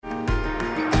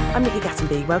I'm Nikki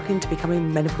Gattenby. Welcome to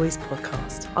Becoming Menopause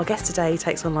podcast. Our guest today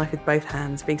takes on life with both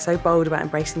hands, being so bold about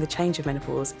embracing the change of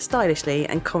menopause, stylishly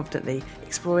and confidently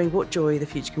exploring what joy the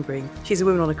future can bring. She's a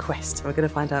woman on a quest, and we're going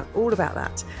to find out all about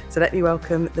that. So let me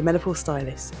welcome the menopause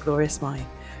stylist, Gloria Smythe.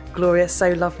 Gloria,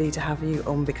 so lovely to have you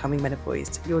on Becoming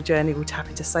Menopaused. Your journey will tap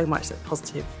into so much that's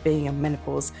positive being a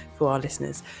menopause for our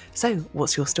listeners. So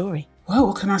what's your story? Well,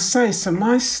 what can I say? So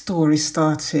my story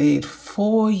started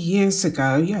 4 years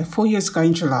ago. 4 years ago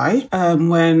in July,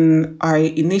 when I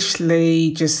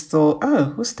initially just thought,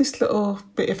 oh, what's this little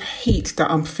bit of heat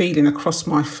that I'm feeling across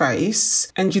my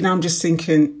face? And, I'm just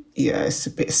thinking, yeah, it's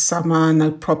a bit of summer,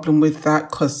 no problem with that,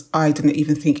 because I didn't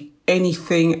even think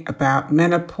anything about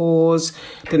menopause.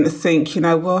 Didn't think,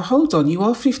 well, hold on, you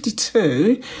are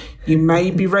 52, you may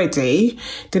be ready.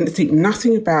 Didn't think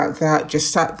nothing about that,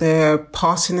 just sat there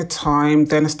passing the time.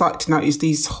 Then I started to notice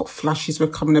these hot flashes were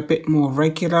coming a bit more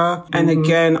regular. And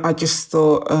again, I just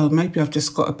thought, oh, maybe I've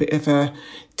just got a bit of a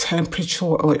temperature,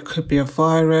 or it could be a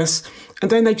virus.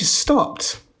 And then they just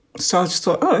stopped. So I just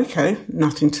thought, oh, okay,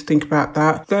 nothing to think about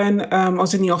that. Then I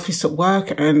was in the office at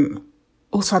work, and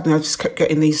all of a sudden I just kept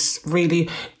getting these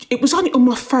it was only on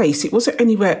my face, it wasn't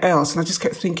anywhere else. And I just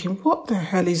kept thinking, what the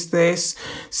hell is this?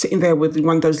 Sitting there with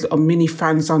one of those little mini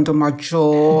fans under my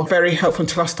jaw. Very helpful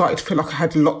until I started to feel like I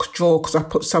had locked jaw because I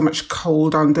put so much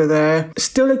cold under there.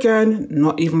 Still again,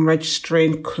 not even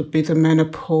registering, could be the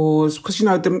menopause. Because,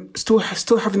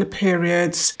 still having the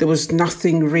periods. There was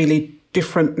nothing really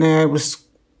different there.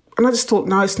 And I just thought,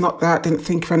 no, it's not that. Didn't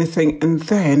think of anything. And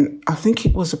then I think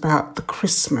it was about the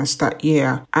Christmas that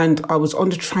year. And I was on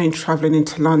the train travelling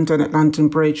into London at London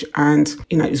Bridge. And,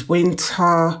 it was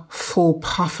winter, full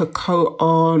puffer coat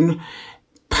on,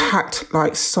 packed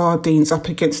like sardines up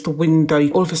against the window.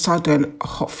 All of a sudden, a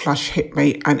hot flash hit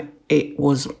me, and it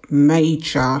was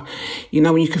major.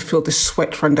 When you can feel the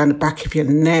sweat run down the back of your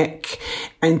neck,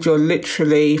 and you're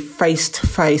literally face to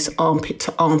face, armpit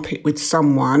to armpit with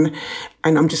someone.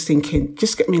 And I'm just thinking,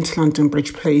 just get me into London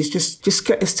Bridge, please. Just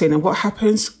get us in. And what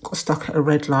happens? Got stuck at a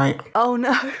red light. Oh, no,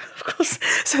 of course.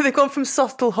 So they've gone from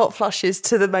subtle hot flushes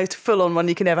to the most full-on one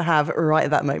you can ever have right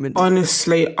at that moment.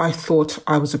 Honestly, I thought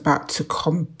I was about to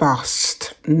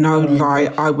combust. No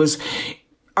lie.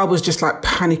 I was just like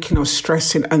panicking, I was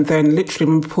stressing. And then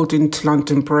literally when we pulled into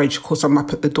London Bridge, of course I'm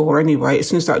up at the door anyway. As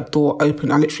soon as that door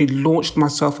opened, I literally launched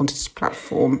myself onto this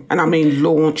platform. And I mean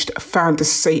launched, found a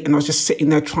seat, and I was just sitting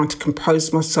there trying to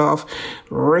compose myself,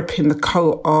 ripping the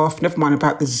coat off. Never mind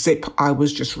about the zip, I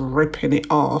was just ripping it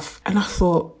off. And I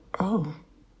thought, oh,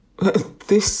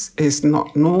 this is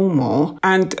not normal.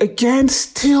 And again,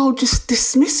 still just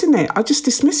dismissing it. I just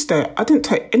dismissed it. I didn't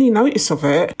take any notice of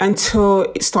it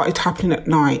until it started happening at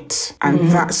night. And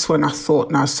that's when I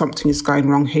thought, no, something is going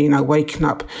wrong here, waking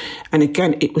up. And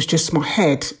again, it was just my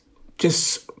head,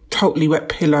 just totally wet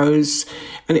pillows.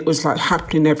 And it was like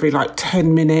happening every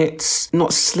 10 minutes,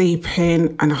 not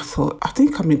sleeping. And I thought, I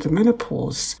think I'm into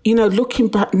menopause. Looking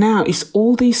back now, it's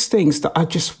all these things that I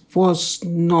just was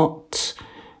not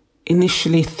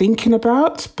initially thinking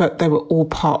about, but they were all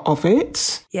part of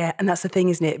it. Yeah, and that's the thing,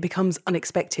 isn't it? It becomes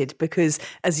unexpected because,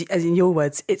 as in your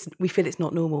words, we feel it's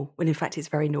not normal, when in fact it's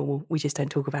very normal. We just don't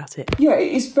talk about it. Yeah,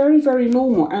 it is very, very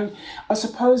normal. And I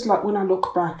suppose, when I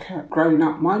look back at growing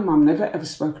up, my mum never ever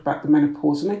spoke about the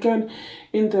menopause. And again,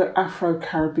 in the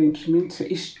Afro-Caribbean community,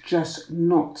 it's just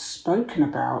not spoken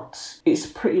about. It's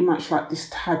pretty much like this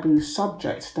taboo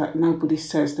subject that nobody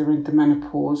says they're in the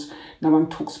menopause. No one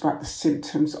talks about the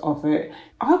symptoms of it.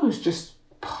 I was just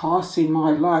passing my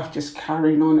life, just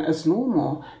carrying on as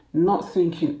normal, not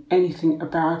thinking anything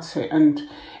about it. And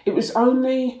it was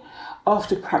only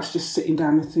after perhaps just sitting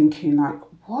down and thinking,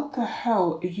 what the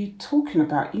hell are you talking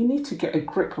about? You need to get a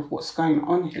grip of what's going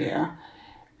on here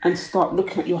and start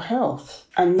looking at your health.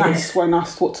 And that's when I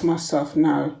thought to myself,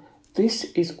 no, this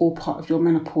is all part of your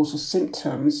menopausal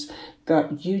symptoms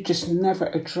that you just never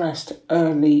addressed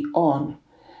early on.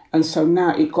 And so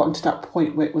now it got to that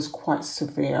point where it was quite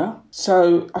severe.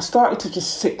 So I started to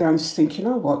just sit down and just think, you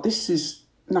know what, this is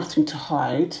nothing to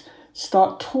hide.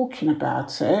 Start talking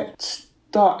about it,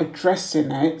 start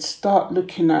addressing it, start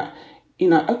looking at,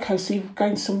 okay, so you've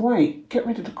gained some weight. Get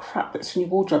rid of the crap that's in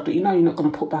your wardrobe that you're not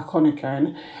going to put back on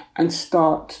again, and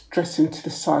start dressing to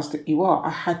the size that you are. I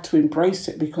had to embrace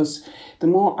it, because the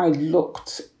more I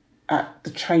looked at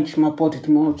the change in my body, the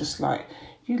more I was just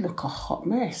you look a hot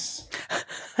mess.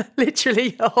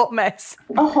 Literally a hot mess.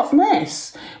 A hot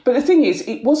mess. But the thing is,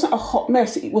 it wasn't a hot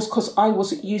mess. It was because I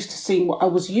wasn't used to seeing what I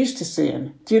was used to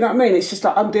seeing. Do you know what I mean? It's just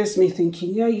there's me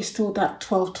thinking, yeah, you're still that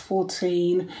 12 to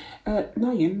 14.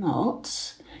 No, you're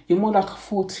not. You're more like a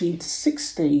 14 to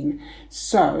 16.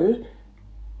 So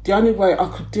the only way I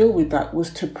could deal with that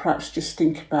was to perhaps just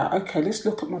think about, okay, let's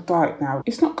look at my diet now.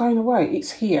 It's not going away.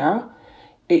 It's here.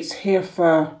 It's here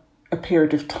for a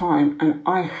period of time, and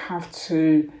I have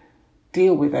to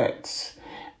deal with it.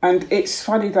 And it's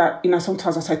funny that,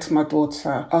 sometimes I say to my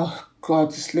daughter, oh,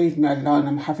 God, just leave me alone.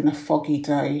 I'm having a foggy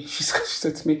day. She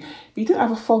said to me, you didn't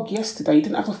have a fog yesterday. You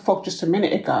didn't have a fog just a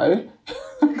minute ago.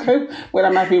 Okay, well,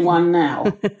 I'm having one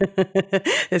now.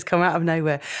 It's come out of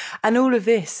nowhere. And all of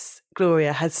this,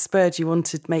 Gloria, has spurred you on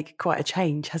to make quite a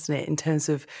change, hasn't it, in terms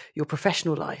of your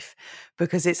professional life?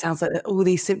 Because it sounds like all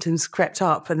these symptoms crept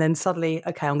up and then suddenly,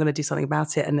 okay, I'm going to do something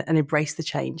about it and embrace the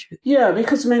change. Yeah,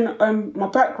 because my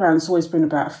background's always been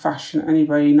about fashion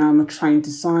anyway. I'm a trained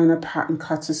designer, pattern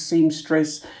cutter,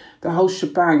 seamstress, the whole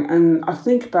shebang. And I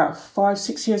think about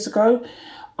 5-6 years ago,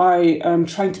 I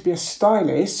trained to be a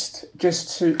stylist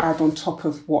just to add on top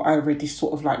of what I already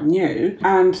sort of like knew,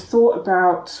 and thought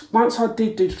about, once I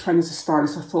did do the training as a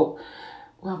stylist, I thought,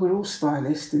 well, we're all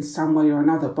stylists in some way or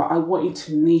another, but I wanted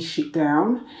to niche it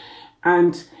down.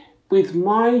 And with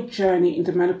my journey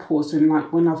into menopause and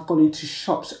like when I've gone into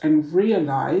shops and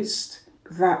realised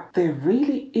that there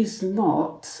really is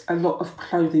not a lot of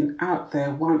clothing out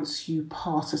there once you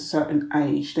pass a certain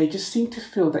age. They just seem to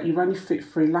feel that you're only fit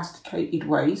for elasticated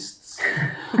waists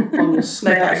on your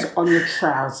skirts, on your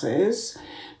trousers.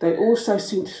 They also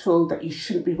seem to feel that you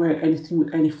shouldn't be wearing anything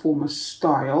with any form of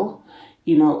style,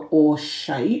 or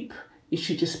shape. It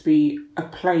should just be a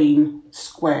plain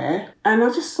square. And I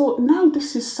just thought, no,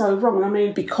 this is so wrong. I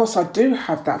mean, because I do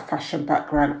have that fashion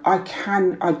background,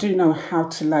 I do know how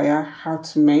to layer, how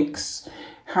to mix,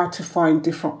 how to find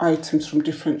different items from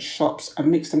different shops and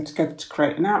mix them together to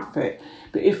create an outfit.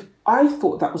 But if I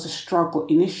thought that was a struggle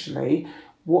initially,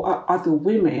 what are other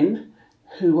women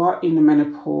who are in the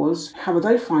menopause, how are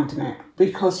they finding it?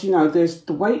 Because, there's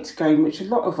the weight gain, which a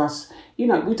lot of us,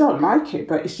 we don't like it,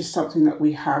 but it's just something that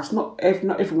we have. Not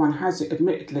everyone has it,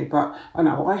 admittedly, but I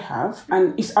know I have.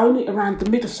 And it's only around the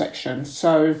middle section.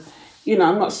 So, I'm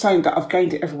not saying that I've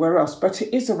gained it everywhere else, but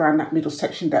it is around that middle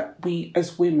section that we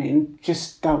as women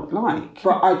just don't like.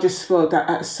 But I just feel that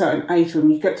at a certain age, when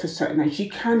you get to a certain age, you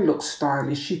can look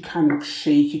stylish, you can look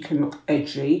chic, you can look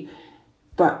edgy.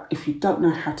 But if you don't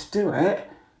know how to do it,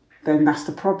 then that's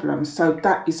the problem. So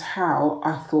that is how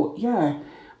I thought,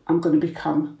 I'm going to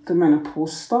become the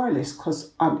menopause stylist,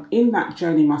 because I'm in that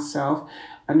journey myself.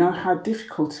 I know how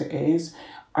difficult it is.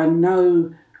 I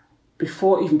know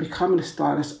before even becoming a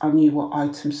stylist, I knew what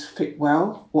items fit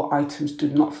well, what items do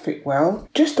not fit well.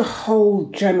 Just the whole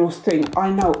general thing,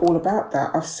 I know all about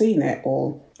that. I've seen it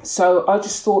all. So I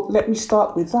just thought, let me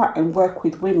start with that and work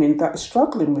with women that are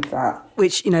struggling with that.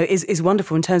 Which, is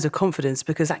wonderful in terms of confidence,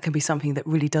 because that can be something that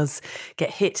really does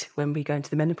get hit when we go into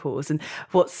the menopause. And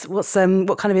what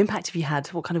kind of impact have you had?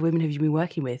 What kind of women have you been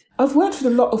working with? I've worked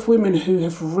with a lot of women who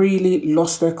have really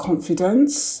lost their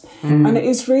confidence. And it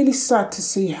is really sad to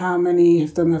see how many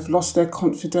of them have lost their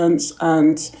confidence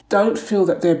and don't feel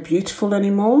that they're beautiful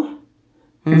anymore.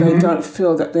 They don't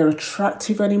feel that they're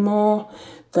attractive anymore.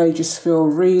 They just feel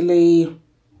really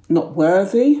not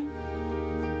worthy.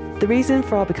 The reason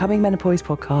for our Becoming Menopause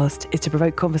podcast is to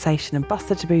provoke conversation and bust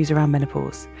the taboos around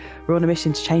menopause. We're on a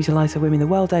mission to change the lives of women the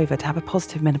world over to have a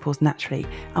positive menopause naturally,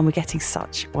 and we're getting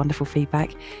such wonderful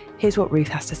feedback. Here's what Ruth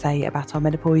has to say about our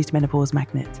menopause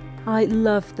magnet. I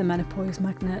love the menopause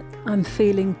magnet. I'm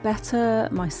feeling better,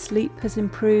 my sleep has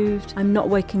improved, I'm not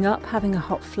waking up having a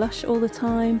hot flush all the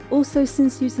time. Also,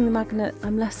 since using the magnet,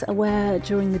 I'm less aware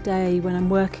during the day when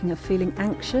I'm working of feeling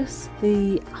anxious.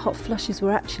 The hot flushes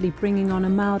were actually bringing on a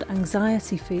mild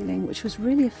anxiety feeling, which was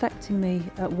really affecting me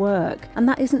at work. And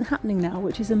that isn't happening now,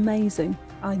 which is amazing.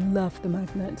 I love the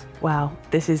magnet. Wow,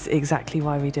 this is exactly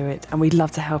why we do it. And we'd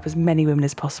love to help as many women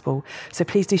as possible. So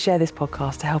please do share this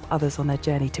podcast to help others on their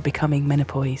journey to becoming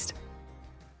menopaused.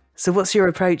 So what's your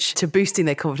approach to boosting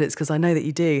their confidence? Because I know that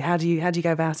you do. How do you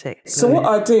go about it? So what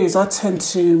I do is I tend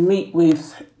to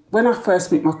when I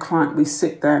first meet my client, we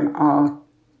sit there and I'll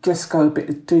just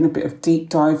doing a bit of deep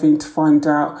diving to find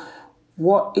out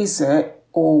what is it,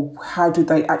 or how do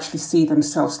they actually see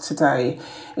themselves today.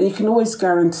 And you can always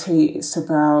guarantee it's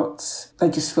about they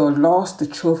just feel lost, the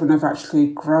children have actually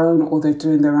grown or they're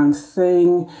doing their own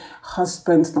thing,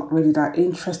 husband's not really that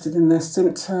interested in their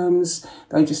symptoms,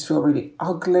 they just feel really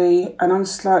ugly. And I'm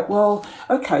just like, well,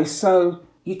 okay, so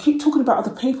you keep talking about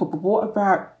other people, but what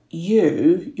about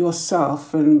you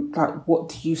yourself, and like, what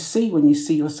do you see when you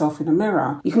see yourself in a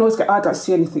mirror? You can always go, I don't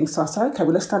see anything. So I say, okay,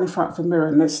 well, let's stand in front of a mirror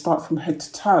and let's start from head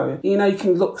to toe. You know, you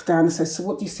can look down and say, so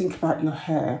what do you think about your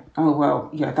hair? Oh, well,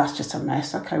 yeah, that's just a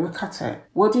mess. Okay, we'll cut it.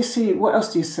 What do you see? What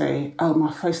else do you see? Oh,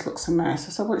 my face looks a mess.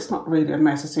 I said, well, it's not really a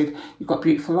mess. I said, you've got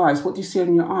beautiful eyes. What do you see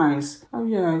in your eyes? Oh,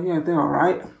 yeah, they're all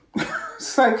right.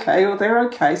 It's okay, well, they're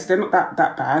okay, so they're not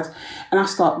that bad. And I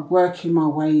start working my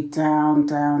way down.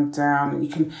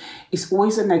 And it's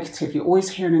always a negative. You're always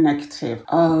hearing a negative.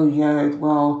 Oh, yeah,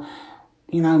 well,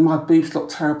 you know, my boobs look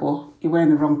terrible. You're wearing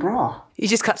the wrong bra. You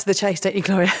just cut to the chase, don't you,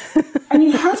 Gloria? And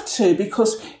you have to,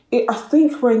 because I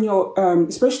think when you're,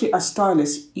 especially as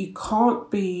stylists, you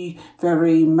can't be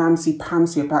very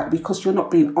mamsy-pamsy about it because you're not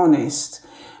being honest.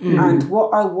 And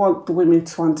what I want the women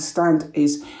to understand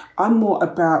is I'm more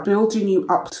about building you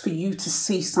up for you to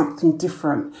see something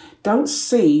different. Don't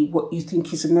see what you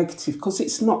think is a negative, because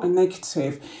it's not a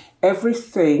negative.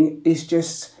 Everything is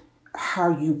just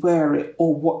how you wear it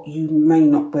or what you may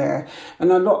not wear.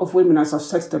 And a lot of women, as I've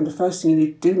said to them, the first thing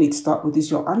you do need to start with is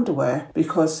your underwear,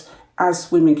 because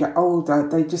as women get older,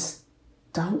 they just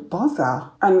don't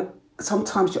bother. And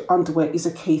sometimes your underwear is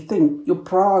a key thing. Your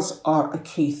bras are a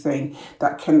key thing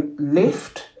that can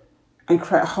lift and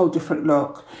create a whole different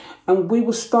look. And we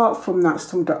will start from that,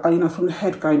 from the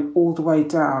head going all the way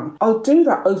down. I'll do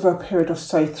that over a period of,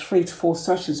 say, 3 to 4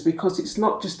 sessions, because it's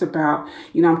not just about,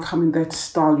 I'm coming there to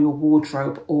style your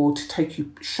wardrobe or to take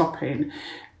you shopping.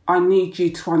 I need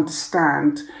you to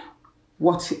understand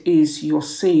what it is you're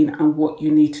seeing and what you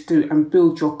need to do and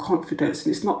build your confidence.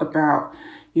 And it's not about,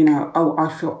 oh, I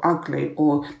feel ugly,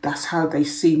 or that's how they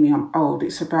see me, I'm old.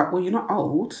 It's about, well, you're not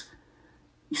old.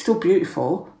 You're still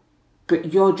beautiful,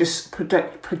 but you're just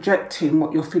projecting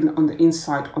what you're feeling on the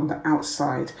inside, on the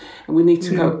outside. And we need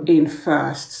to go in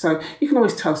first. So you can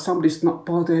always tell somebody's not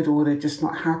bothered or they're just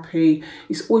not happy.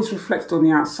 It's always reflected on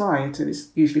the outside, and it's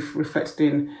usually reflected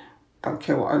in, don't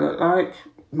care what I look like,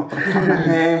 I'm not going to cut my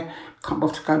hair, can't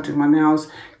bother to go and do my nails,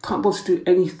 can't bother to do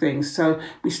anything. So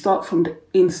we start from the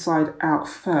inside out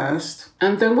first.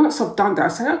 And then once I've done that, I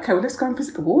say, okay, well, let's go and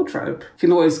visit the wardrobe. You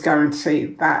can always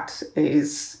guarantee that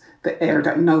is the area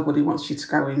that nobody wants you to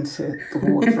go into, the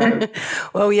wardrobe.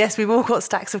 Well, yes, we've all got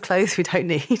stacks of clothes we don't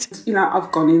need.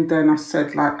 I've gone in there and I've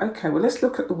said, like, okay, well, let's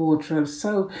look at the wardrobe.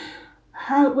 So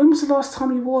when was the last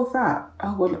time you wore that?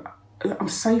 Oh, well, I'm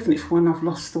saving it for when I've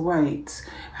lost the weight.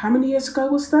 How many years ago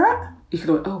was that? You could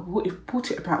go, oh, well, you bought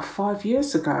it about 5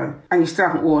 years ago and you still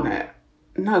haven't worn it.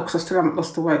 No, because I still haven't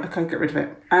lost the weight. Okay, get rid of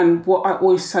it. And what I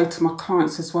always say to my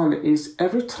clients as well is,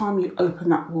 every time you open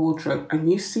that wardrobe and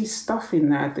you see stuff in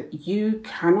there that you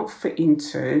cannot fit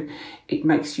into, it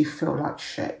makes you feel like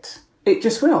shit. It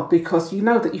just will, because you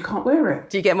know that you can't wear it.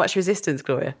 Do you get much resistance,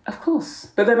 Gloria? Of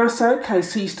course. But then I say, okay,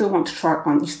 so you still want to try it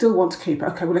on. You still want to keep it.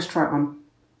 Okay, well, let's try it on.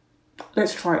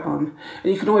 Let's try it on.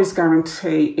 And you can always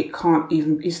guarantee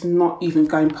it's not even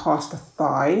going past the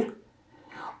thigh,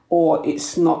 or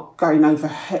it's not going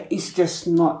overhead. It's just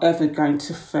not ever going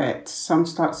to fit. Some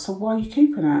start, so why are you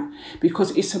keeping it?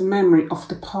 Because it's a memory of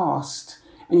the past,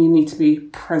 and you need to be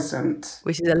present.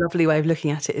 Which is a lovely way of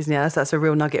looking at it, isn't it? That's a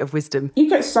real nugget of wisdom. You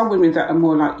get some women that are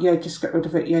more like, yeah, just get rid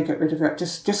of it. Yeah, get rid of it.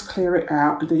 Just clear it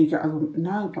out. And then you get other women,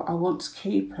 no, but I want to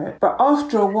keep it. But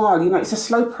after a while, it's a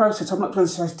slow process. I'm not going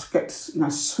to say to get,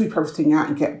 sweep everything out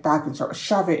and get back and sort of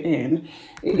shove it in.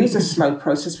 It is a slow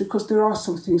process, because there are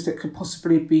some things that could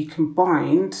possibly be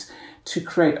combined to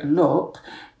create a look.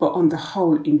 But on the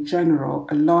whole, in general,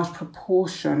 a large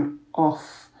proportion of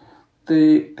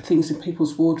the things in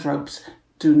people's wardrobes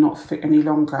do not fit any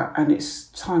longer, and it's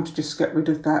time to just get rid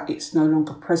of that. It's no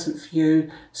longer present for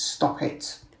you. Stop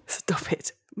it. Stop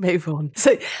it. Move on.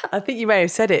 So I think you may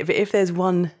have said it, but if there's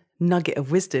one nugget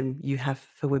of wisdom you have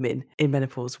for women in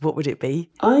menopause, what would it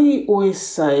be? I always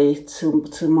say to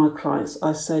my clients,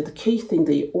 I say the key thing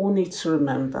that you all need to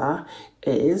remember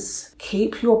is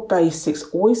keep your basics.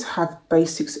 Always have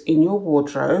basics in your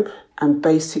wardrobe, and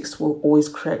basics will always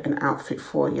create an outfit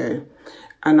for you.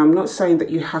 And I'm not saying that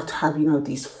you have to have,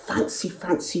 these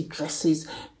fancy dresses.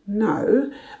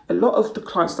 No, a lot of the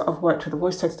clients that I've worked with, I've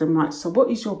always said to them, right, so what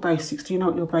is your basics? Do you know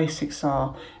what your basics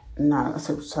are? No. I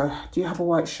said, so do you have a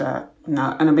white shirt?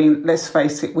 No. And I mean, let's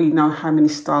face it, we know how many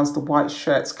styles the white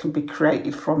shirts can be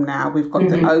created from now. We've got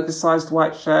the oversized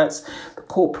white shirts, the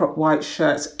corporate white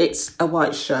shirts. It's a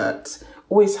white shirt.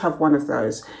 Always have one of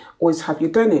those. Always have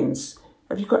your denims.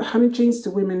 Have you got, how many jeans do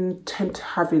women tend to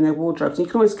have in their wardrobes? And you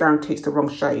can always guarantee it's the wrong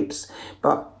shapes,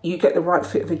 but you get the right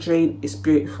fit of a jean, it's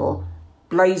beautiful.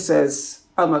 Blazers,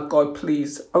 oh my God,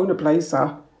 please, own a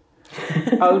blazer.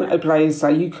 Own a blazer.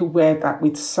 You can wear that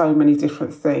with so many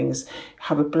different things.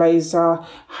 Have a blazer,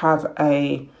 have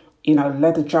a,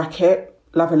 leather jacket.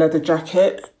 Love a leather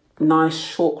jacket. Nice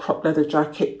short crop leather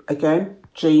jacket. Again,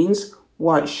 jeans,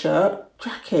 white shirt,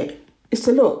 jacket. It's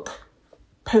a look.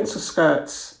 Pencil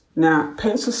skirts. Now,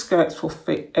 pencil skirts will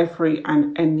fit every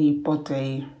and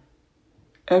anybody.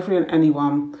 Every and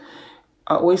anyone.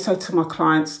 I always say to my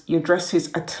clients, your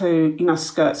dresses are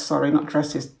skirts, not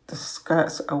dresses. The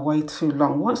skirts are way too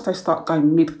long. Once they start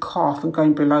going mid-calf and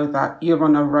going below that, you're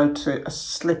on a road to a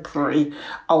slippery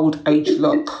old age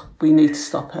look. We need to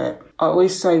stop it. I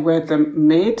always say wear them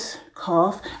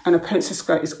mid-calf, and a pencil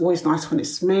skirt is always nice when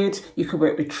it's mid. You can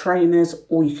wear it with trainers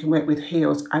or you can wear it with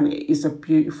heels, and it is a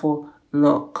beautiful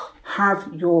look.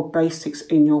 Have your basics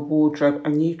in your wardrobe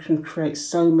and you can create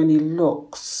so many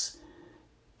looks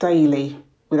daily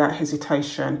without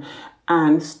hesitation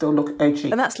and still look edgy.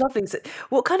 And that's lovely. So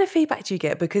what kind of feedback do you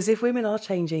get? Because if women are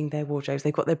changing their wardrobes,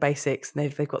 they've got their basics and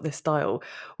they've got their style,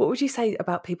 what would you say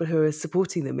about people who are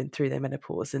supporting them through their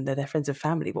menopause and their friends and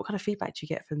family? What kind of feedback do you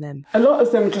get from them? A lot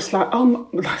of them are just like,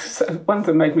 one of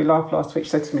them made me laugh last week.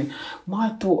 She said to me,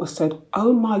 my daughter said,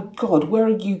 oh my God, where are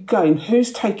you going?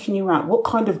 Who's taking you out? What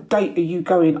kind of date are you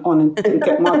going on and didn't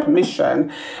get my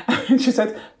permission? And she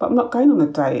said, but I'm not going on a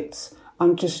date.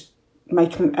 I'm just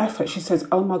making an effort. She says,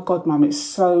 oh my God, Mum, it's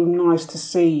so nice to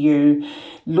see you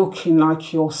looking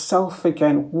like yourself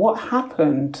again. What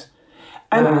happened?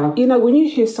 And, when you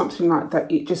hear something like that,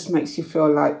 it just makes you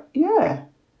feel like, yeah,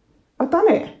 I've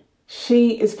done it.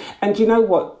 She is, and you know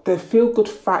what? The feel-good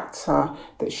factor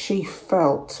that she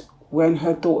felt when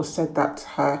her daughter said that to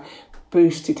her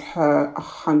boosted her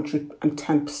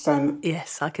 110%.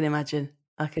 Yes, I can imagine.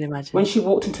 When she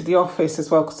walked into the office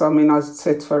as well, because I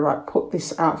said to her, right, put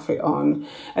this outfit on.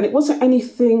 And it wasn't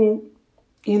anything,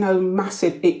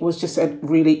 massive. It was just a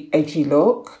really edgy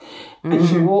look. Mm-hmm. And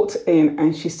she walked in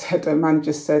and she said, her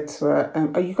manager said to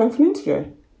her, are you going for an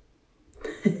interview?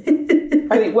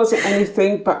 And it wasn't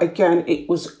anything, but again, it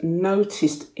was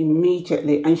noticed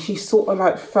immediately. And she sort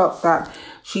of felt that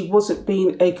she wasn't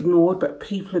being ignored, but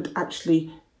people had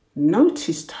actually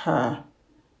noticed her.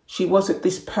 She wasn't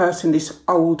this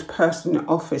old person in the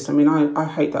office. I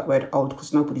hate that word old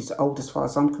because nobody's old as far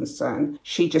as I'm concerned.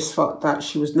 She just felt that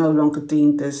she was no longer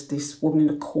deemed as this woman in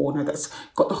the corner that's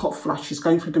got the hot flushes,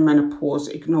 going through the menopause,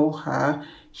 ignore her.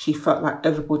 She felt like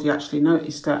everybody actually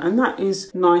noticed her. And that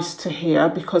is nice to hear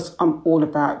because I'm all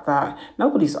about that.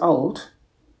 Nobody's old.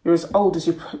 You're as old as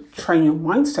you train your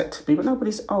mindset to be, but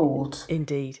nobody's old.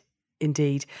 Indeed.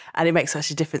 And it makes such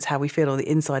a difference how we feel on the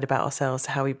inside about ourselves to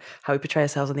how we portray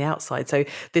ourselves on the outside. So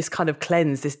this kind of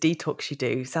cleanse, this detox you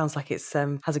do, sounds like it's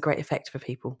has a great effect for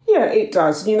people. Yeah, it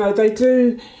does. They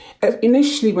do.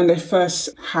 Initially, when they first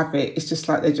have it, it's just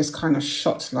like they're just kind of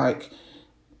shocked, like,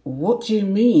 what do you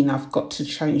mean I've got to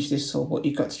change this or what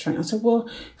you've got to change? I said, well,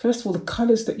 first of all, the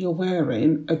colours that you're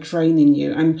wearing are draining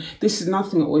you. And this is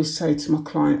another thing I always say to my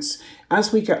clients.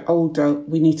 As we get older,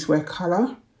 we need to wear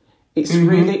colour. It's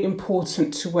really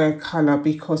important to wear colour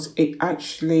because it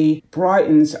actually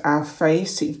brightens our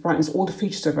face. It brightens all the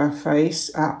features of our face,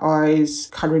 our eyes,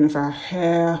 colouring of our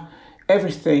hair,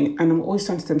 everything. And I'm always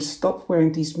saying to them, stop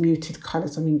wearing these muted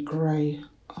colours. Grey.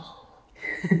 Oh.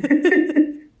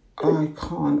 I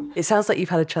can't. It sounds like you've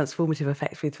had a transformative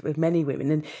effect with many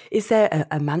women. And is there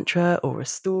a mantra or a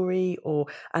story or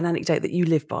an anecdote that you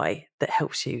live by that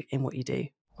helps you in what you do?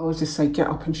 I always just say, get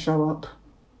up and show up.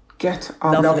 Get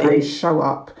up and show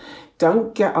up.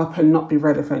 Don't get up and not be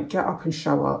relevant. Get up and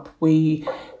show up. We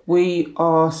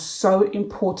are so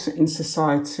important in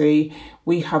society.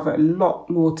 We have a lot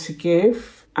more to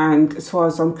give. And as far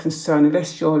as I'm concerned,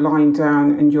 unless you're lying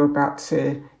down and you're about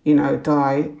to,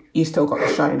 die, you still got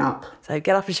the showing up. So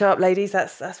get up and show up, ladies.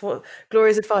 That's what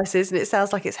Gloria's advice is. And it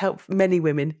sounds like it's helped many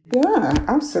women. Yeah,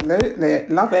 absolutely.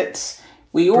 Love it.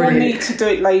 We all need to do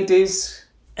it, ladies.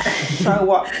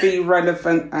 Show up, be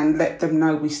relevant and let them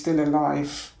know we're still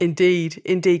alive. Indeed.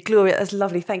 Gloria, that's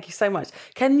lovely. Thank you so much.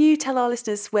 Can you tell our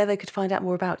listeners where they could find out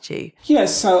more about you? Yeah,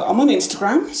 so I'm on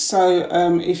Instagram. So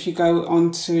if you go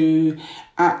on to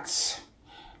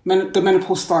the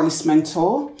Menopause Stylist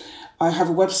Mentor, I have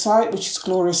a website which is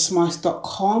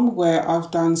gloriasmythe.com where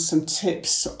I've done some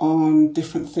tips on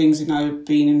different things,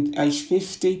 being in age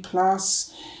 50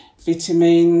 plus,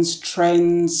 vitamins,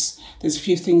 trends. There's a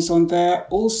few things on there.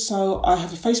 Also, I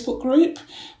have a Facebook group,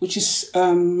 which is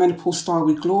Menopause Style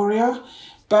with Gloria.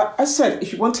 But as I said,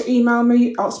 if you want to email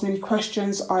me, ask me any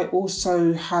questions, I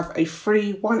also have a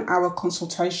free 1-hour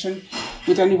consultation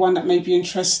with anyone that may be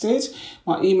interested.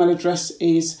 My email address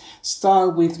is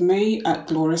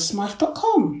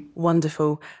stylewithme@gloriasmythe.com.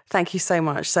 Wonderful. Thank you so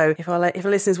much. So if our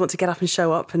listeners want to get up and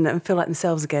show up and feel like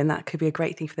themselves again, that could be a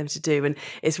great thing for them to do. And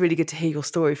it's really good to hear your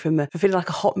story from feeling like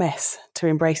a hot mess to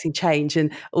embracing change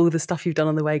and all the stuff you've done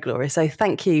on the way, Gloria. So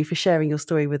thank you for sharing your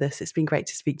story with us. It's been great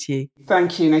to speak to you.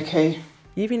 Thank you, Nikki.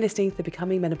 You've been listening to the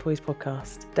Becoming Menopause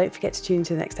podcast. Don't forget to tune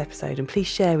into the next episode and please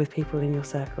share with people in your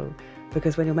circle,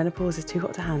 because when your menopause is too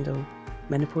hot to handle,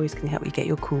 menopause can help you get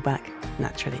your cool back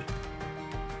naturally.